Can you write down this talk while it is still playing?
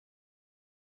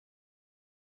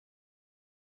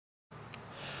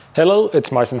Hello,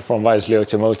 it's Martin from Wisely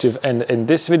Automotive, and in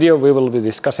this video we will be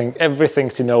discussing everything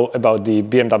to know about the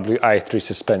BMW i3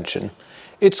 suspension.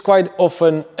 It's quite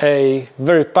often a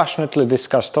very passionately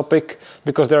discussed topic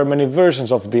because there are many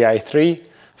versions of the i3.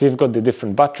 We've got the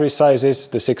different battery sizes,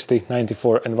 the 60,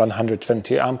 94 and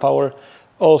 120 amp hour.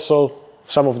 Also,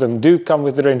 some of them do come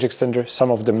with the range extender,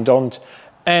 some of them don't.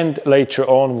 And later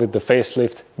on with the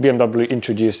facelift, BMW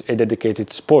introduced a dedicated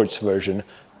sports version.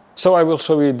 So I will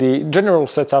show you the general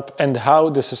setup and how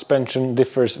the suspension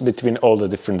differs between all the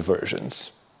different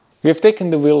versions. We have taken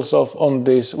the wheels off on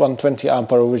this 120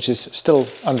 amp hour, which is still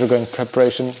undergoing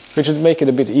preparation, which would make it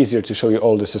a bit easier to show you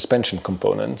all the suspension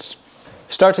components.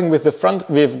 Starting with the front,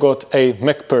 we've got a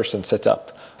MacPherson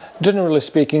setup. Generally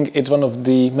speaking, it's one of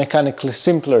the mechanically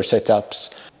simpler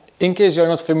setups. In case you're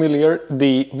not familiar,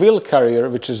 the wheel carrier,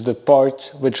 which is the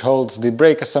part which holds the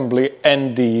brake assembly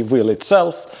and the wheel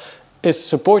itself, is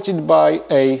supported by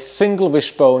a single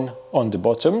wishbone on the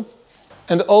bottom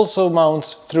and also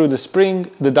mounts through the spring,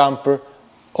 the damper,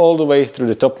 all the way through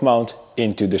the top mount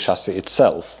into the chassis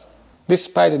itself.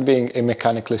 Despite it being a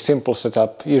mechanically simple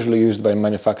setup, usually used by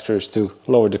manufacturers to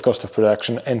lower the cost of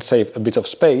production and save a bit of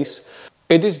space,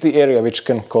 it is the area which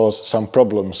can cause some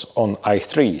problems on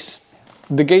i3s.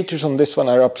 The gaiters on this one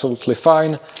are absolutely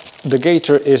fine. The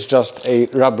gaiter is just a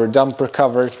rubber damper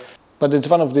cover, but it's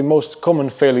one of the most common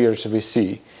failures we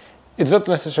see. It's not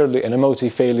necessarily an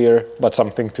MOT failure, but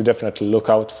something to definitely look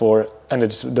out for, and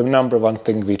it's the number one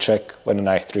thing we check when an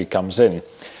i3 comes in.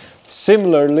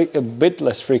 Similarly, a bit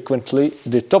less frequently,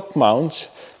 the top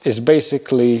mount is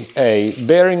basically a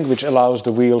bearing which allows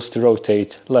the wheels to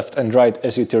rotate left and right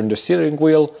as you turn the steering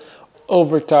wheel.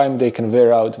 Over time they can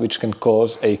wear out, which can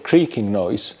cause a creaking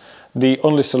noise. The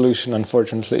only solution,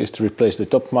 unfortunately, is to replace the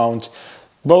top mount.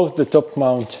 Both the top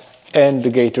mount and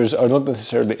the gaiters are not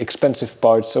necessarily expensive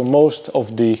parts, so most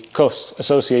of the costs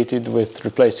associated with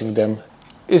replacing them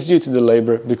is due to the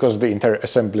labor, because the entire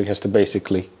assembly has to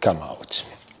basically come out.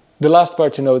 The last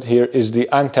part to note here is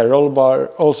the anti-roll bar,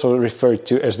 also referred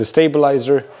to as the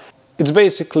stabiliser. It's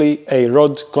basically a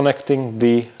rod connecting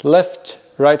the left,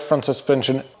 right front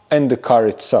suspension and the car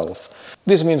itself.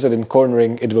 This means that in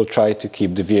cornering it will try to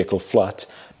keep the vehicle flat.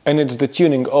 And it's the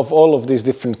tuning of all of these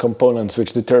different components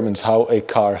which determines how a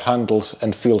car handles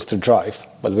and feels to drive,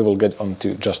 but we will get on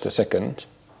to just a second.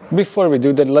 Before we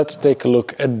do that, let's take a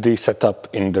look at the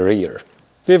setup in the rear.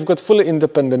 We've got fully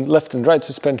independent left and right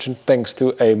suspension thanks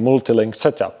to a multi-link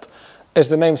setup. As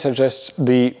the name suggests,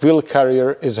 the wheel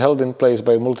carrier is held in place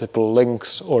by multiple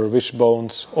links or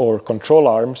wishbones or control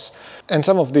arms, and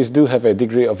some of these do have a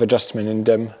degree of adjustment in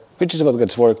them, which is what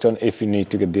gets worked on if you need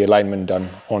to get the alignment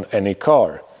done on any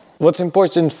car. What's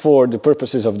important for the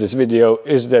purposes of this video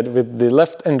is that with the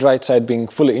left and right side being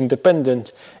fully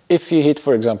independent, if you hit,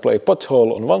 for example, a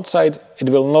pothole on one side, it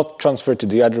will not transfer to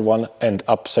the other one and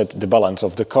upset the balance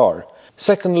of the car.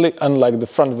 Secondly, unlike the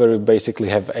front where we basically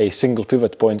have a single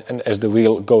pivot point, and as the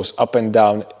wheel goes up and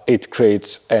down, it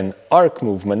creates an arc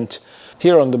movement.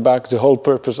 Here on the back, the whole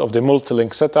purpose of the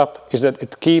multi-link setup is that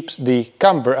it keeps the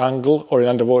camber angle, or in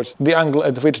other words, the angle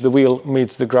at which the wheel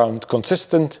meets the ground,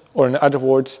 consistent, or in other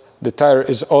words, the tire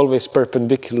is always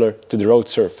perpendicular to the road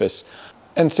surface.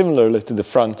 And similarly to the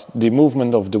front, the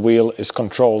movement of the wheel is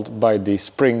controlled by the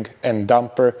spring and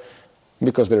damper.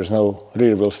 Because there is no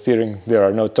rear wheel steering, there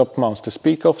are no top mounts to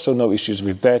speak of, so no issues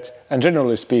with that. And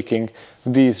generally speaking,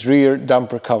 these rear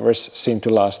damper covers seem to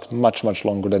last much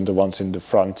longer than the ones in the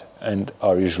front and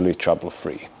are usually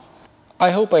trouble-free.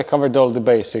 I hope I covered all the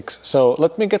basics, so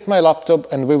let me get my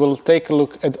laptop and we will take a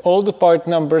look at all the part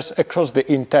numbers across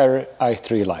the entire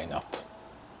i3 lineup.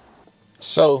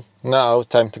 So now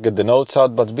time to get the notes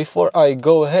out, but before I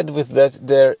go ahead with that,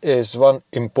 there is one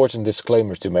important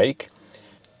disclaimer to make.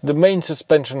 The main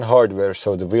suspension hardware,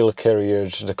 so the wheel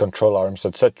carriers, the control arms,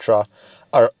 etc.,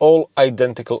 are all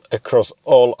identical across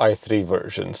all i3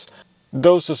 versions.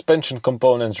 Those suspension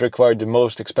components require the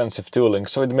most expensive tooling,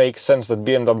 so it makes sense that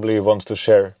BMW wants to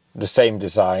share the same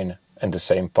design and the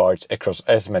same parts across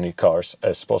as many cars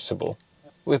as possible.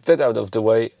 With that out of the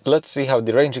way, let's see how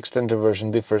the range extender version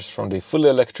differs from the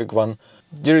fully electric one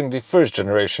during the first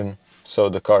generation, so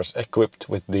the cars equipped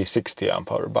with the 60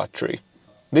 amp hour battery.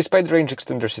 Despite the range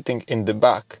extender sitting in the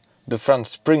back, the front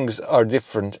springs are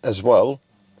different as well.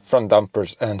 Front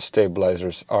dampers and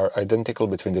stabilizers are identical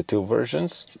between the two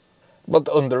versions. But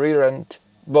on the rear end,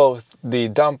 both the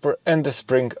damper and the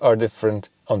spring are different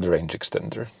on the range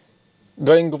extender.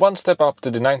 Going one step up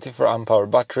to the 94 amp hour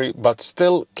battery, but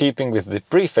still keeping with the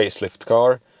pre-facelift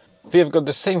car, we have got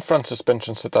the same front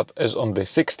suspension setup as on the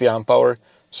 60 amp hour,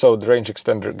 so the range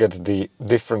extender gets the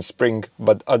different spring,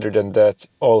 but other than that,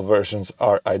 all versions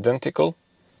are identical.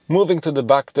 Moving to the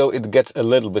back though, it gets a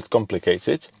little bit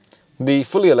complicated. The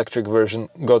fully electric version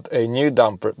got a new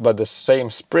damper but the same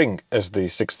spring as the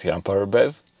 60 ampere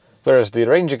BEV, whereas the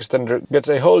range extender gets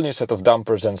a whole new set of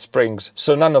dampers and springs,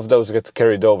 so none of those get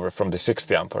carried over from the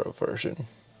 60 ampere version.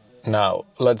 Now,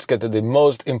 let's get to the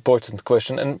most important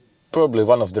question, and probably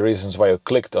one of the reasons why you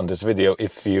clicked on this video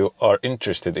if you are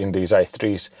interested in these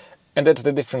i3s, and that's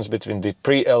the difference between the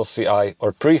Pre-Lci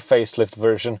or pre-facelift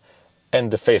version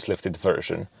and the facelifted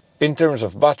version. In terms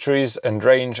of batteries and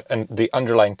range and the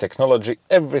underlying technology,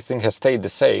 everything has stayed the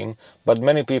same, but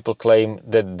many people claim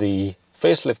that the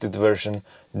facelifted version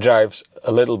drives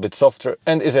a little bit softer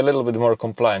and is a little bit more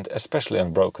compliant, especially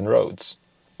on broken roads.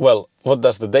 Well, what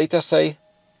does the data say?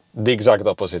 The exact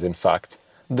opposite, in fact.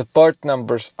 The part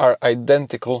numbers are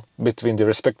identical between the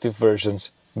respective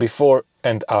versions before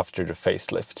and after the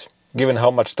facelift. Given how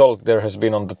much talk there has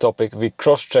been on the topic, we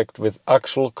cross-checked with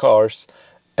actual cars,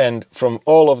 and from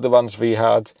all of the ones we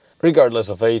had, regardless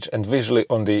of age and visually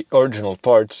on the original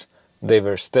parts, they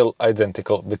were still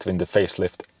identical between the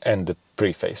facelift and the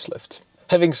pre-facelift.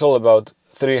 Having sold about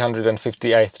 350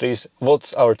 i3s,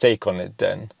 what's our take on it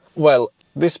then? Well,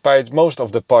 despite most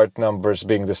of the part numbers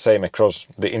being the same across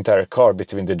the entire car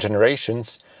between the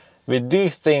generations, we do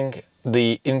think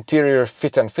the interior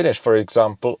fit and finish, for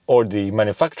example, or the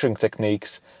manufacturing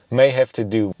techniques may have to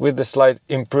do with the slight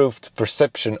improved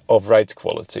perception of ride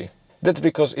quality. That's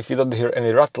because if you don't hear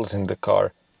any rattles in the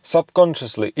car,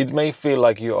 subconsciously it may feel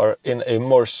like you are in a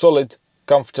more solid,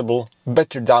 comfortable,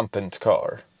 better dampened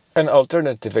car. An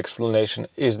alternative explanation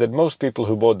is that most people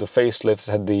who bought the facelifts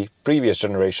had the previous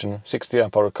generation 60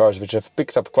 amp-hour cars which have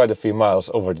picked up quite a few miles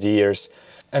over the years,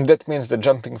 and that means that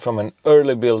jumping from an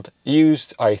early build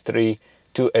used i3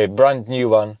 to a brand new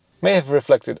one may have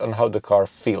reflected on how the car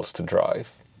feels to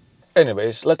drive.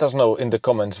 Anyways, let us know in the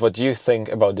comments what you think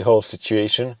about the whole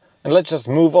situation, and let's just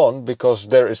move on because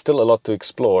there is still a lot to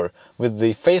explore. With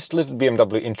the facelift,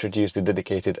 BMW introduced the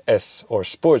dedicated S or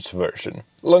sports version.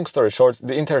 Long story short,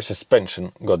 the entire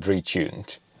suspension got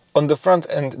retuned. On the front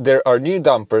end there are new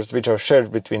dampers which are shared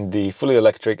between the fully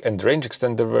electric and range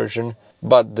extender version,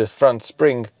 but the front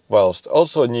spring, whilst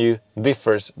also new,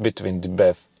 differs between the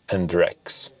BEV and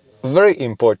Rex. Very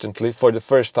importantly, for the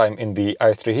first time in the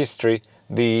i3 history,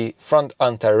 the front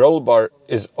anti-roll bar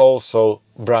is also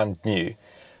brand new.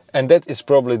 And that is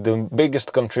probably the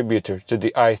biggest contributor to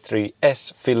the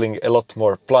i3S feeling a lot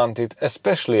more planted,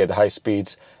 especially at high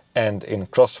speeds and in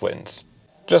crosswinds.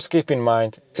 Just keep in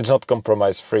mind, it's not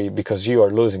compromise free because you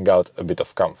are losing out a bit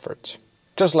of comfort.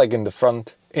 Just like in the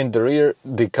front, in the rear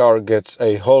the car gets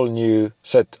a whole new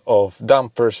set of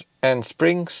dampers and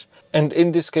springs, and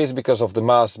in this case, because of the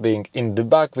mass being in the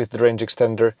back with the range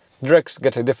extender, the Rex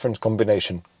gets a different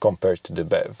combination compared to the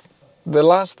BEV. The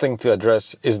last thing to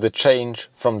address is the change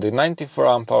from the 94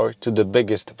 amp-hour to the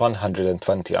biggest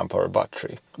 120 amp-hour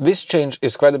battery. This change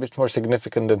is quite a bit more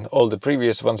significant than all the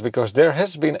previous ones because there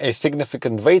has been a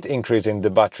significant weight increase in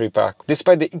the battery pack,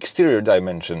 despite the exterior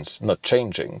dimensions not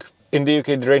changing. In the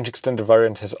UK, the range extender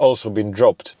variant has also been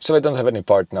dropped, so I don't have any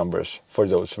part numbers for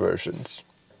those versions.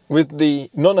 With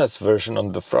the non-S version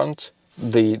on the front,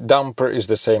 the damper is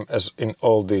the same as in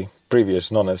all the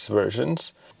previous non-S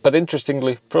versions. But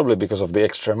interestingly, probably because of the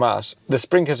extra mass, the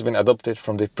spring has been adopted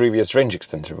from the previous range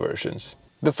extender versions.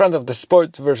 The front of the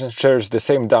sport version shares the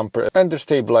same damper and the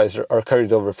stabiliser are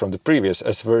carried over from the previous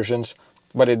S versions,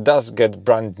 but it does get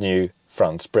brand new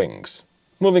front springs.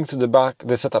 Moving to the back,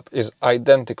 the setup is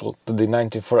identical to the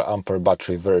 94 ampere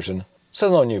battery version, so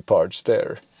no new parts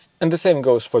there. And the same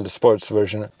goes for the sports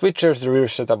version, which shares the rear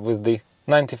setup with the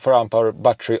 94 ampere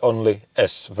battery only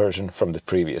S version from the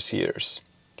previous years.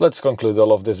 Let's conclude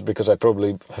all of this because I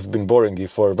probably have been boring you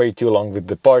for way too long with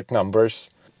the part numbers.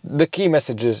 The key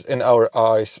messages in our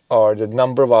eyes are that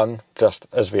number one, just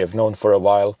as we have known for a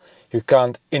while, you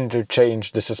can't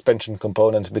interchange the suspension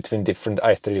components between different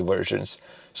i3 versions.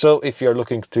 So if you're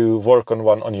looking to work on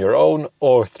one on your own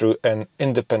or through an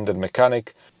independent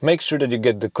mechanic, make sure that you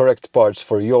get the correct parts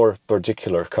for your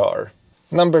particular car.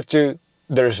 Number two,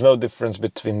 there is no difference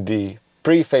between the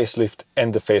pre-facelift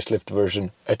and the facelift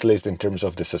version, at least in terms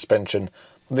of the suspension.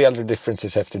 The other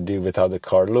differences have to do with how the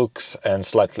car looks and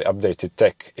slightly updated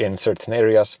tech in certain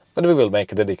areas, but we will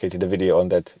make a dedicated video on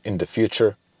that in the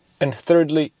future. And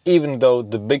thirdly, even though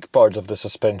the big parts of the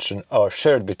suspension are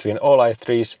shared between all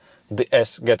i3s, the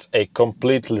S gets a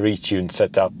completely retuned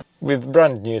setup with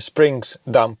brand new springs,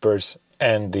 dampers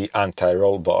and the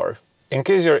anti-roll bar. In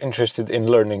case you're interested in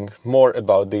learning more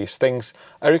about these things,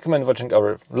 I recommend watching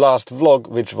our last vlog,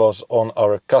 which was on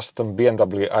our custom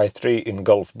BMW i3 in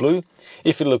Golf Blue.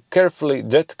 If you look carefully,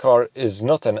 that car is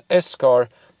not an S car,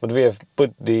 but we have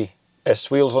put the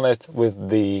S-wheels on it with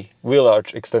the wheel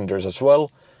arch extenders as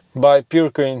well. By pure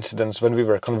coincidence, when we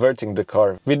were converting the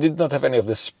car, we did not have any of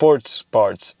the sports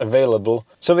parts available,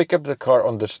 so we kept the car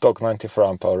on the stock 94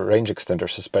 amp hour range extender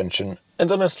suspension.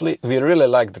 And honestly, we really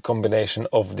liked the combination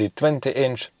of the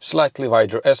 20-inch, slightly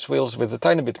wider S-wheels with a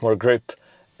tiny bit more grip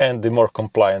and the more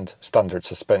compliant standard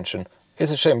suspension.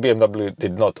 It's a shame BMW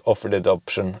did not offer that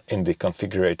option in the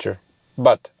configurator.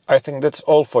 But I think that's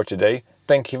all for today.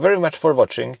 Thank you very much for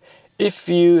watching. If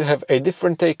you have a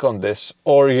different take on this,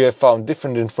 or you have found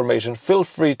different information, feel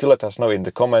free to let us know in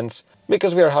the comments,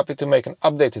 because we are happy to make an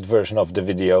updated version of the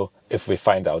video if we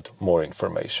find out more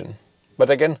information. But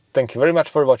again, thank you very much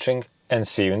for watching, and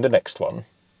see you in the next one.